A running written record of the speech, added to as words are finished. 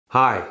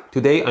Hi,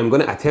 today I'm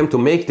gonna attempt to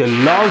make the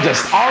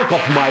largest arc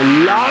of my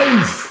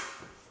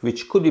life,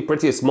 which could be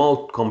pretty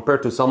small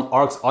compared to some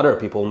arcs other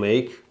people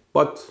make,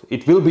 but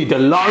it will be the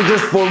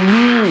largest for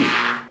me,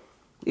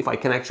 if I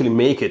can actually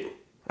make it.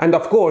 And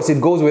of course, it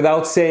goes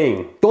without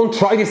saying, don't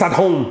try this at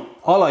home.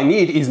 All I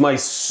need is my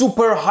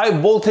super high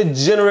voltage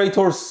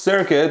generator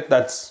circuit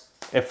that's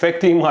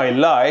affecting my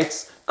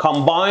lights,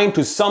 combined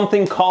to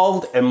something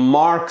called a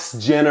Marx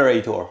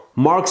Generator.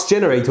 Marx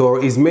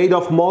Generator is made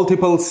of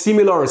multiple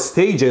similar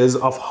stages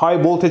of high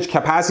voltage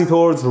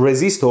capacitors,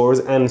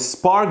 resistors, and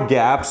spark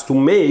gaps to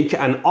make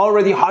an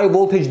already high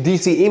voltage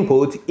DC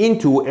input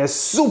into a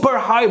super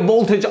high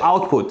voltage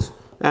output.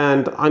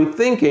 And I'm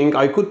thinking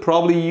I could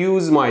probably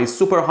use my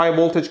super high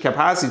voltage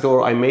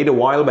capacitor I made a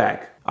while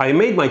back. I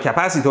made my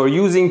capacitor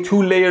using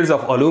 2 layers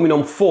of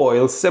aluminum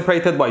foil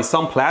separated by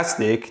some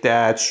plastic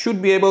that should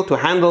be able to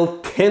handle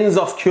tens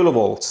of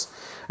kilovolts.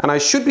 And I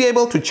should be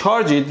able to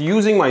charge it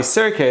using my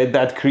circuit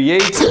that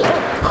creates...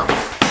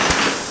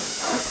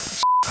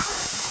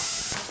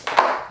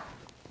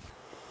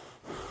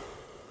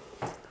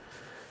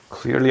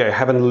 Clearly I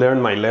haven't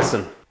learned my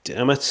lesson.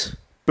 Damn it.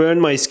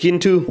 Burn my skin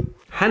too.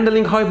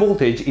 Handling high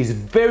voltage is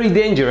very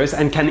dangerous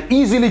and can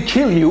easily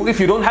kill you if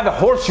you don't have a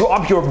horseshoe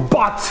up your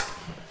butt.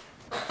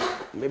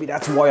 Maybe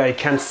that's why I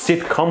can't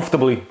sit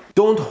comfortably.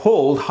 Don't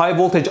hold high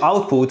voltage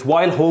output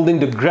while holding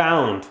the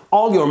ground.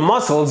 All your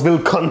muscles will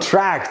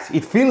contract.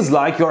 It feels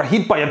like you're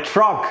hit by a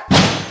truck.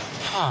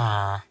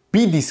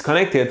 Be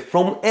disconnected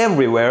from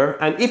everywhere,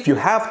 and if you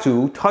have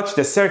to, touch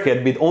the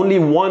circuit with only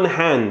one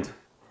hand.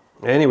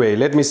 Anyway,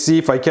 let me see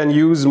if I can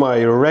use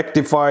my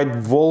rectified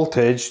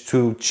voltage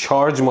to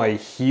charge my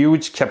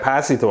huge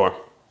capacitor.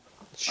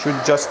 It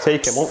should just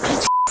take a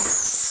moment.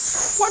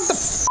 What the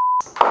f?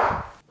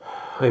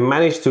 I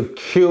managed to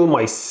kill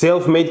my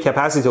self-made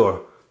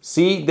capacitor.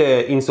 See,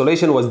 the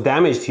insulation was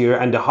damaged here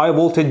and the high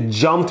voltage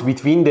jumped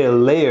between the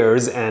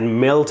layers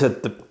and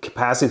melted the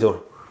capacitor.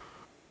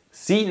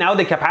 See, now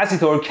the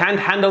capacitor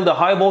can't handle the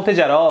high voltage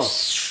at all.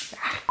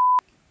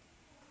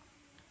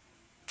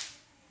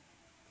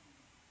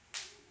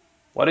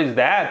 What is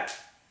that?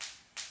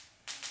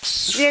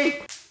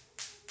 Yay!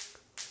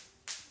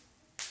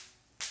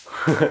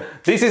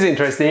 This is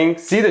interesting.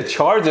 See, the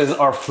charges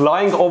are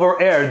flying over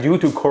air due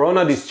to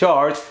corona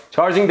discharge,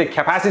 charging the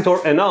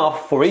capacitor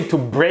enough for it to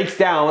break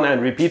down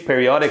and repeat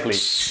periodically.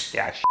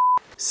 Yeah,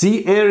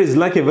 See, air is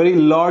like a very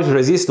large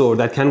resistor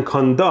that can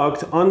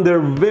conduct under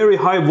very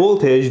high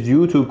voltage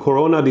due to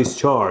corona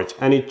discharge,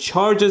 and it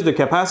charges the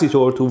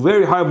capacitor to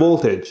very high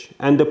voltage.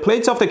 And the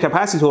plates of the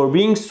capacitor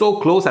being so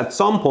close, at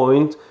some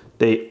point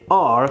they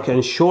arc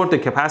and short the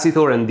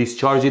capacitor and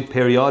discharge it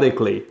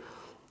periodically.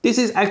 This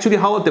is actually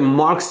how the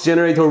Marx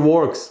generator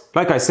works.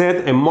 Like I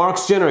said, a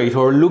Marx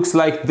generator looks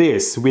like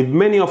this, with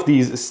many of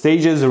these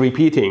stages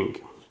repeating.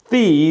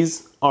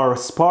 These are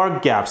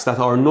spark gaps that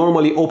are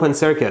normally open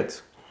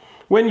circuit.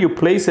 When you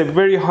place a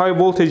very high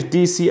voltage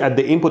DC at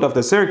the input of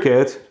the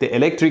circuit, the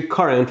electric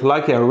current,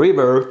 like a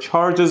river,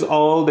 charges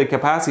all the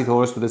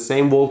capacitors to the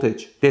same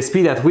voltage. The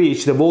speed at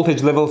which the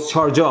voltage levels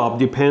charge up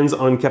depends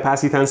on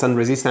capacitance and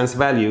resistance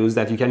values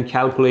that you can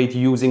calculate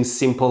using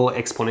simple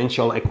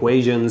exponential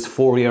equations,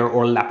 Fourier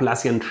or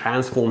Laplacian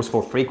transforms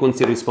for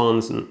frequency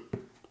response.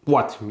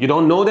 What, you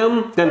don't know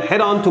them? Then head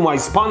on to my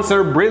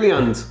sponsor,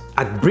 Brilliant.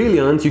 At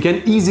Brilliant, you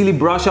can easily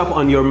brush up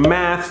on your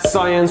math,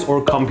 science,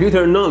 or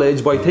computer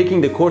knowledge by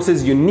taking the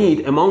courses you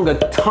need among a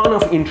ton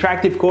of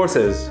interactive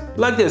courses.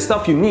 Like the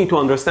stuff you need to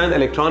understand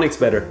electronics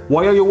better.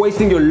 Why are you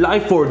wasting your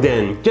life for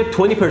then? Get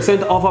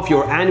 20% off of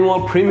your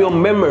annual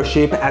premium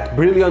membership at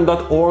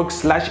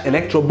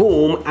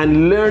brilliant.org/electroboom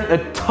and learn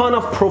a ton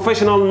of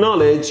professional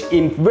knowledge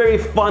in very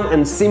fun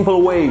and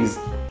simple ways.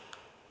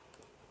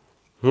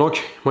 Look,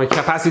 my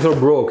capacitor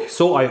broke,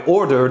 so I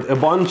ordered a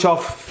bunch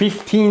of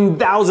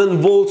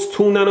 15,000 volts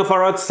 2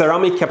 nanofarad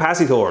ceramic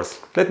capacitors.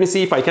 Let me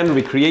see if I can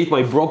recreate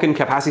my broken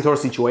capacitor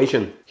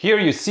situation. Here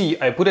you see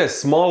I put a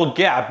small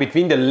gap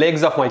between the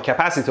legs of my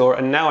capacitor,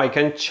 and now I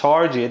can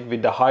charge it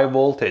with the high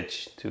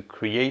voltage to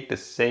create the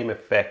same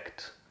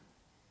effect.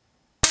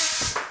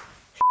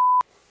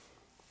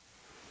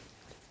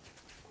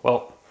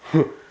 Well,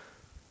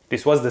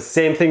 this was the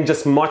same thing,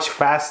 just much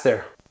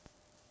faster.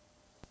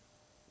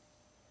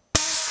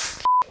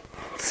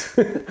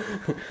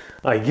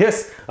 I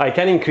guess I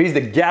can increase the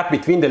gap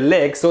between the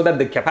legs so that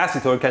the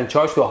capacitor can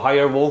charge to a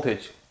higher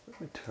voltage. Let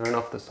me turn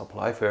off the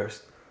supply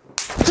first.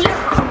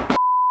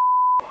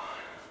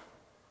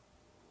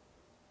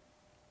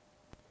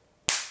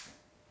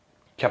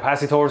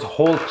 Capacitors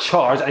hold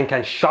charge and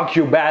can shock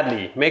you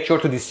badly. Make sure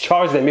to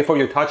discharge them before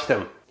you touch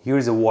them.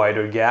 Here's a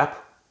wider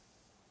gap.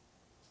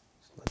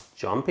 It's not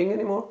jumping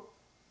anymore.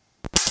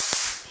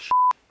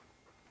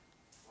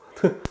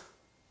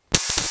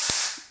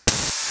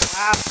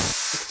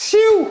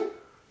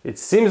 It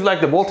seems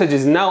like the voltage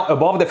is now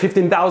above the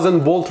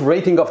 15,000 volt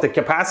rating of the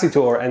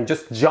capacitor and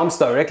just jumps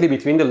directly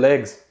between the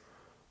legs.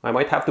 I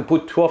might have to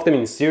put 2 of them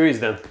in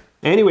series then.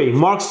 Anyway,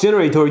 Marx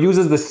Generator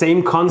uses the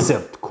same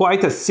concept,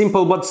 quite a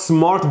simple but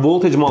smart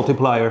voltage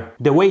multiplier.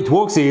 The way it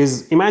works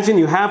is, imagine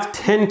you have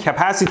 10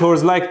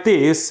 capacitors like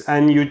this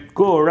and you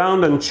go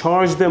around and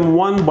charge them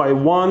one by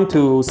one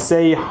to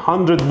say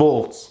 100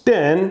 volts.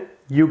 Then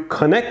you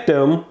connect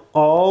them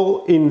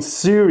all in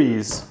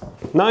series.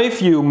 Now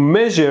if you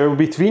measure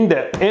between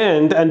the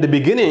end and the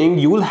beginning,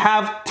 you will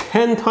have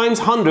 10 times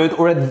 100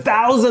 or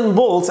 1000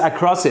 volts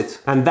across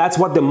it. And that's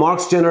what the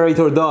Marx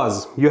Generator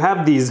does. You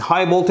have these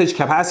high voltage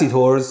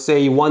capacitors,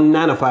 say 1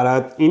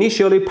 nanofarad,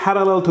 initially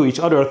parallel to each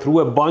other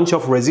through a bunch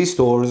of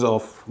resistors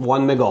of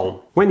 1 mega ohm.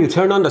 When you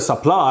turn on the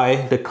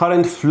supply, the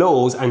current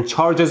flows and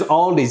charges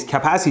all these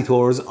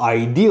capacitors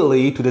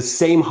ideally to the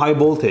same high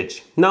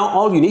voltage. Now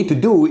all you need to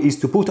do is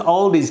to put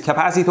all these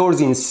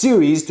capacitors in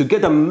series to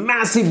get a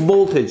massive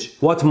voltage.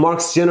 What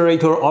Marx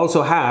Generator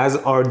also has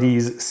are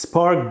these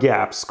spark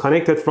gaps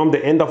connected from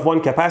the end of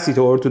one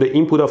capacitor to the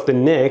input of the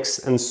next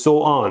and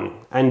so on.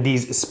 And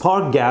these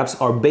spark gaps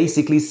are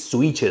basically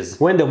switches.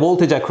 When the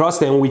voltage across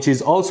them, which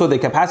is also the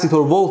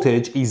capacitor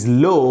voltage, is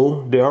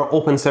low, they are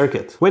open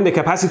circuit. When the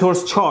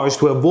capacitors charge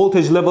to a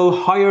voltage level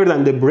higher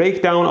than the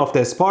breakdown of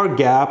the spark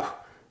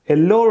gap, a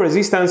low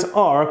resistance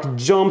arc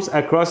jumps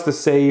across the,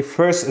 say,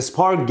 first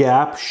spark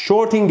gap,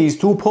 shorting these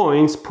 2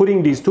 points,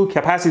 putting these 2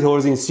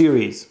 capacitors in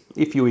series,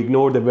 if you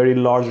ignore the very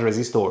large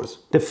resistors.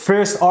 The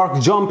first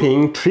arc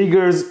jumping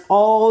triggers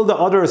all the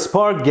other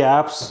spark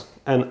gaps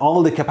and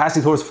all the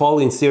capacitors fall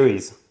in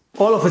series.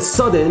 All of a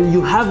sudden,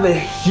 you have a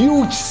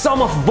huge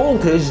sum of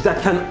voltage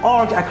that can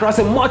arc across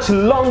a much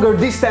longer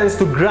distance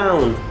to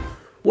ground.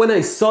 When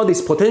I saw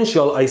this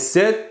potential, I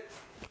said,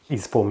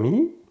 "It's for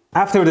me?"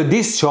 After the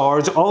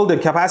discharge, all the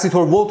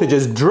capacitor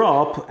voltages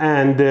drop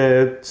and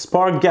the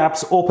spark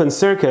gaps open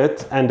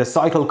circuit and the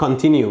cycle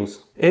continues.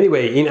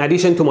 Anyway, in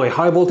addition to my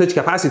high voltage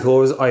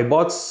capacitors, I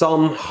bought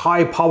some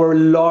high power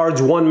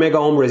large 1 mega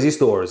ohm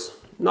resistors.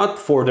 Not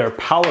for their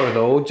power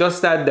though,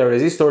 just that the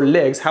resistor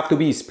legs have to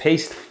be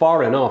spaced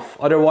far enough,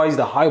 otherwise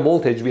the high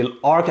voltage will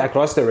arc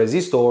across the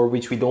resistor,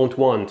 which we don't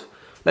want.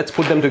 Let's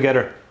put them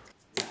together.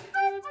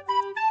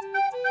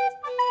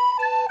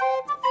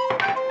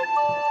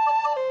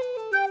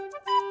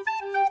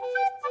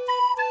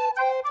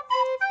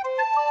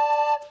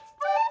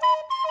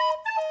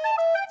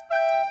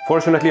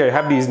 Fortunately, I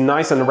have these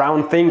nice and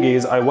round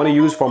thingies I want to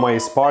use for my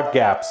spark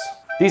gaps.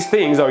 These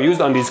things are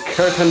used on these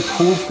curtain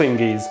pull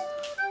thingies.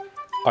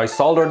 I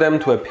solder them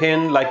to a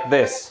pin like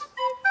this.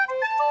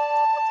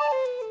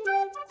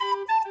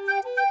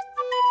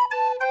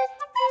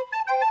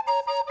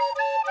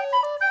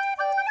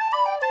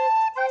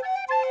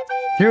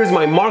 Here's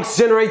my Marx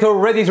Generator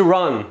ready to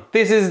run.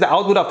 This is the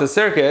output of the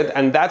circuit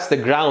and that's the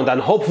ground, and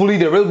hopefully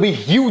there will be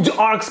huge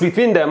arcs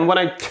between them when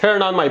I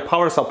turn on my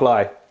power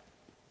supply.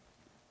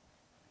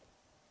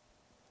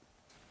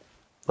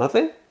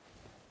 Nothing?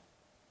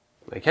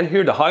 I can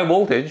hear the high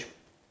voltage.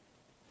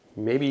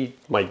 Maybe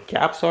my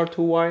gaps are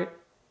too wide.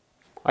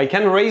 I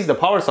can raise the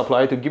power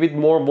supply to give it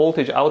more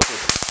voltage output.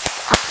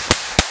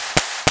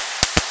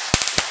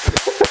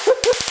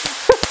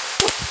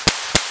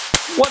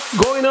 What's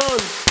going on?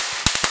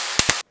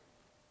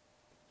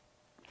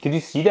 Did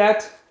you see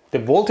that? The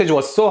voltage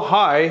was so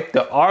high,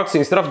 the arcs,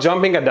 instead of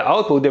jumping at the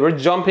output, they were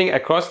jumping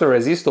across the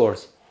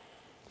resistors.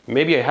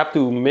 Maybe I have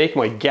to make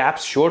my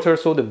gaps shorter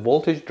so the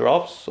voltage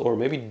drops, or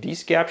maybe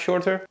this gap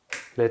shorter.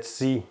 Let's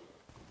see.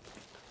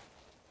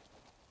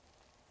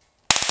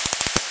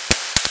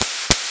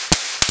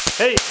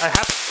 Hey, I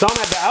have some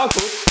at the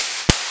output.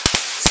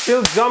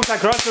 Still jumps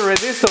across the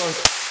resistors.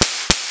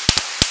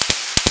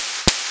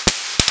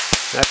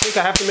 I think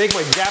I have to make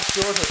my gaps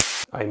shorter.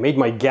 I made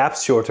my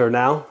gaps shorter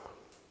now.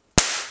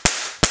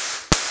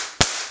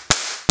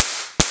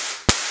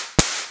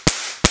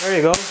 There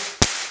you go.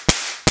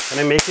 Can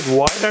I make it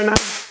wider now?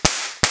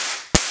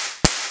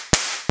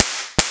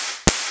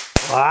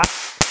 What?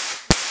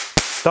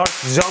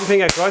 Starts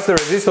jumping across the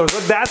resistors,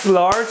 but that's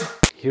large.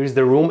 Here's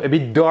the room a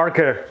bit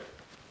darker.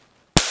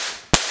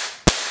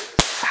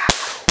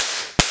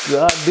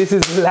 God, this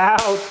is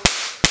loud.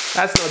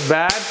 That's not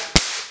bad.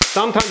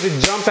 Sometimes it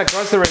jumps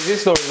across the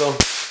resistors though.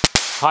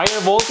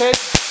 Higher voltage.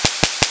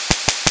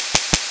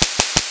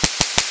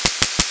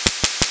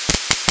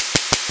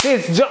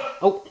 This jump.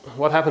 Oh,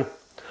 what happened?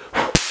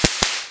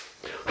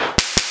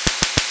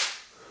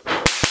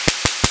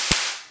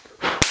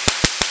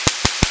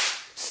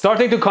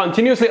 Starting to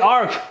continuously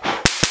arc.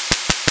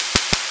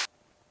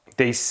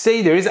 They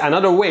say there is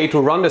another way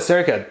to run the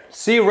circuit.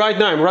 See, right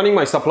now I'm running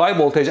my supply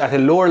voltage at a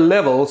lower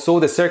level so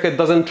the circuit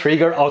doesn't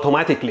trigger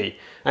automatically.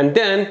 And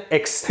then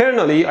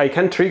externally I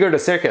can trigger the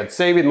circuit.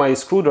 Say with my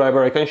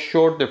screwdriver I can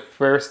short the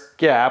first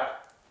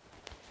gap.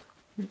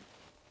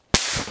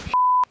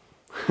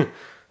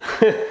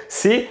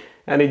 See?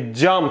 And it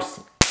jumps.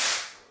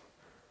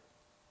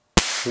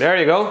 There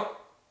you go.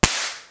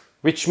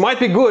 Which might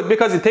be good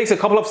because it takes a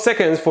couple of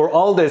seconds for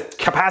all the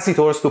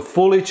capacitors to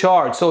fully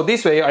charge. So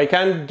this way I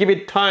can give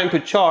it time to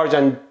charge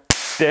and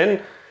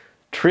then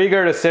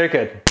trigger the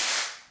circuit.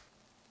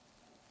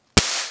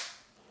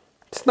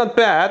 It's not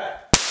bad.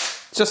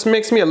 Just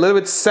makes me a little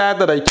bit sad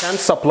that I can't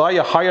supply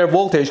a higher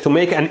voltage to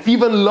make an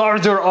even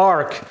larger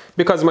arc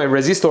because my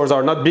resistors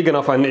are not big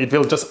enough and it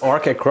will just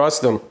arc across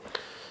them.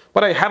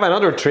 But I have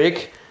another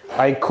trick.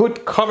 I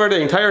could cover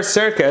the entire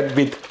circuit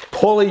with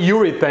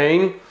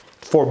polyurethane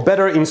for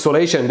better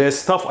insulation, the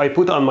stuff I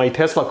put on my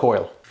Tesla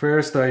coil.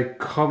 First, I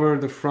cover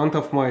the front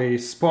of my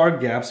spark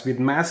gaps with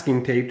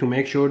masking tape to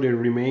make sure they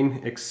remain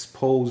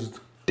exposed.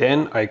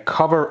 Then I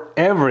cover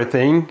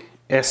everything,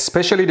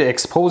 especially the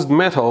exposed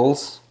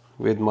metals,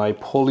 with my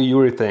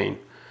polyurethane,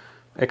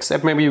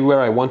 except maybe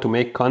where I want to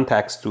make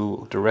contacts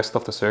to the rest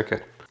of the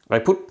circuit. I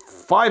put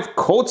 5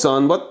 coats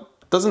on, but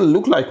doesn't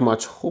look like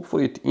much.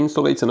 Hopefully it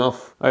insulates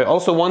enough. I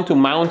also want to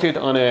mount it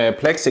on a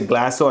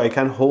plexiglass so I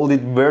can hold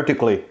it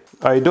vertically.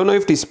 I don't know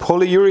if this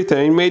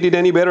polyurethane made it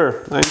any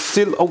better. I'm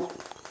still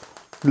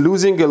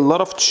losing a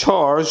lot of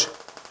charge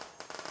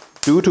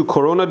due to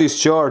corona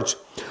discharge.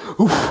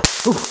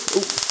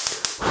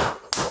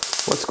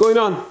 What's going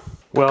on?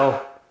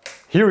 Well,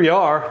 here we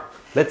are.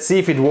 Let's see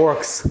if it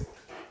works.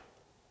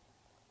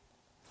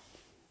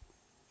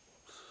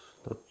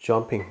 Not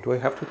jumping. Do I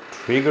have to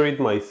trigger it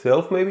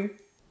myself maybe?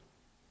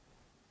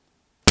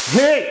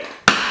 Hey!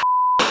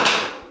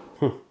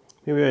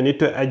 Maybe I need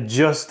to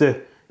adjust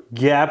the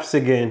gaps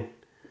again.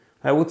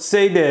 I would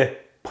say the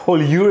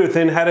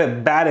polyurethane had a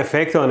bad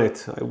effect on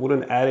it. I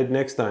wouldn't add it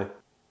next time.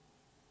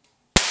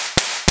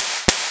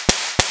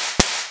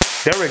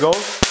 There we go.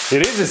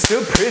 It is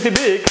still pretty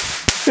big.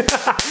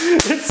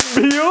 It's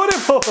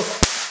beautiful.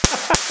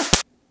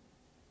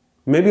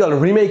 Maybe I'll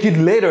remake it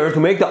later to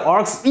make the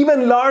arcs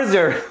even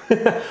larger.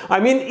 I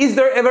mean, is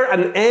there ever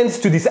an end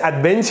to this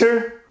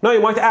adventure? Now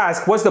you might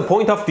ask, what's the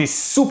point of this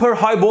super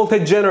high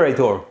voltage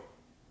generator?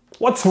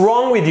 What's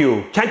wrong with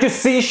you? Can't you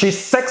see she's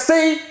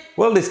sexy?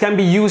 Well, this can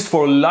be used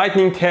for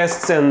lightning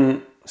tests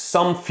and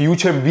some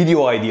future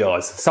video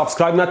ideas.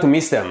 Subscribe not to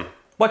miss them.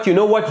 But you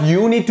know what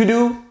you need to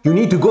do? You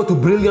need to go to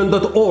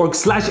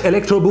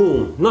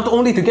brilliant.org/ElectroBOOM. Not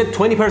only to get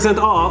 20%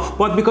 off,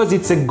 but because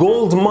it's a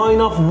gold mine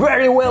of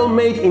very well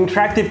made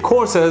interactive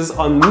courses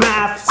on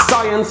math,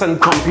 science and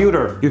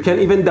computer. You can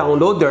even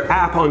download their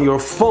app on your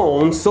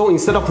phone, so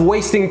instead of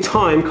wasting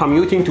time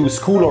commuting to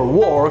school or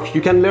work,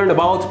 you can learn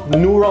about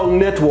neural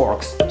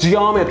networks,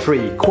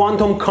 geometry,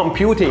 quantum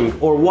computing,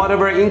 or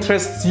whatever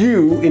interests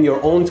you in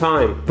your own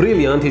time.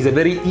 Brilliant is a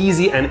very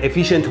easy and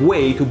efficient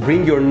way to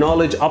bring your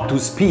knowledge up to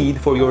speed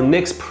for your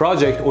next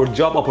project or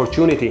job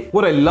opportunity.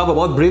 What I love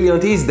about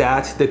Brilliant is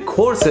that the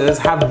courses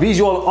have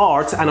visual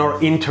arts and are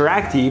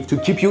interactive to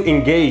keep you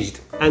engaged.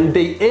 And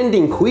they end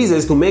in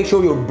quizzes to make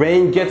sure your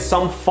brain gets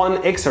some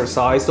fun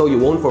exercise so you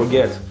won't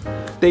forget.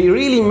 They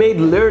really made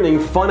learning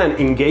fun and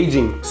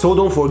engaging. So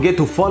don't forget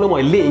to follow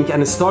my link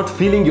and start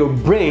filling your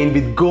brain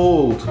with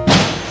gold.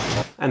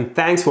 And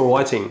thanks for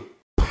watching.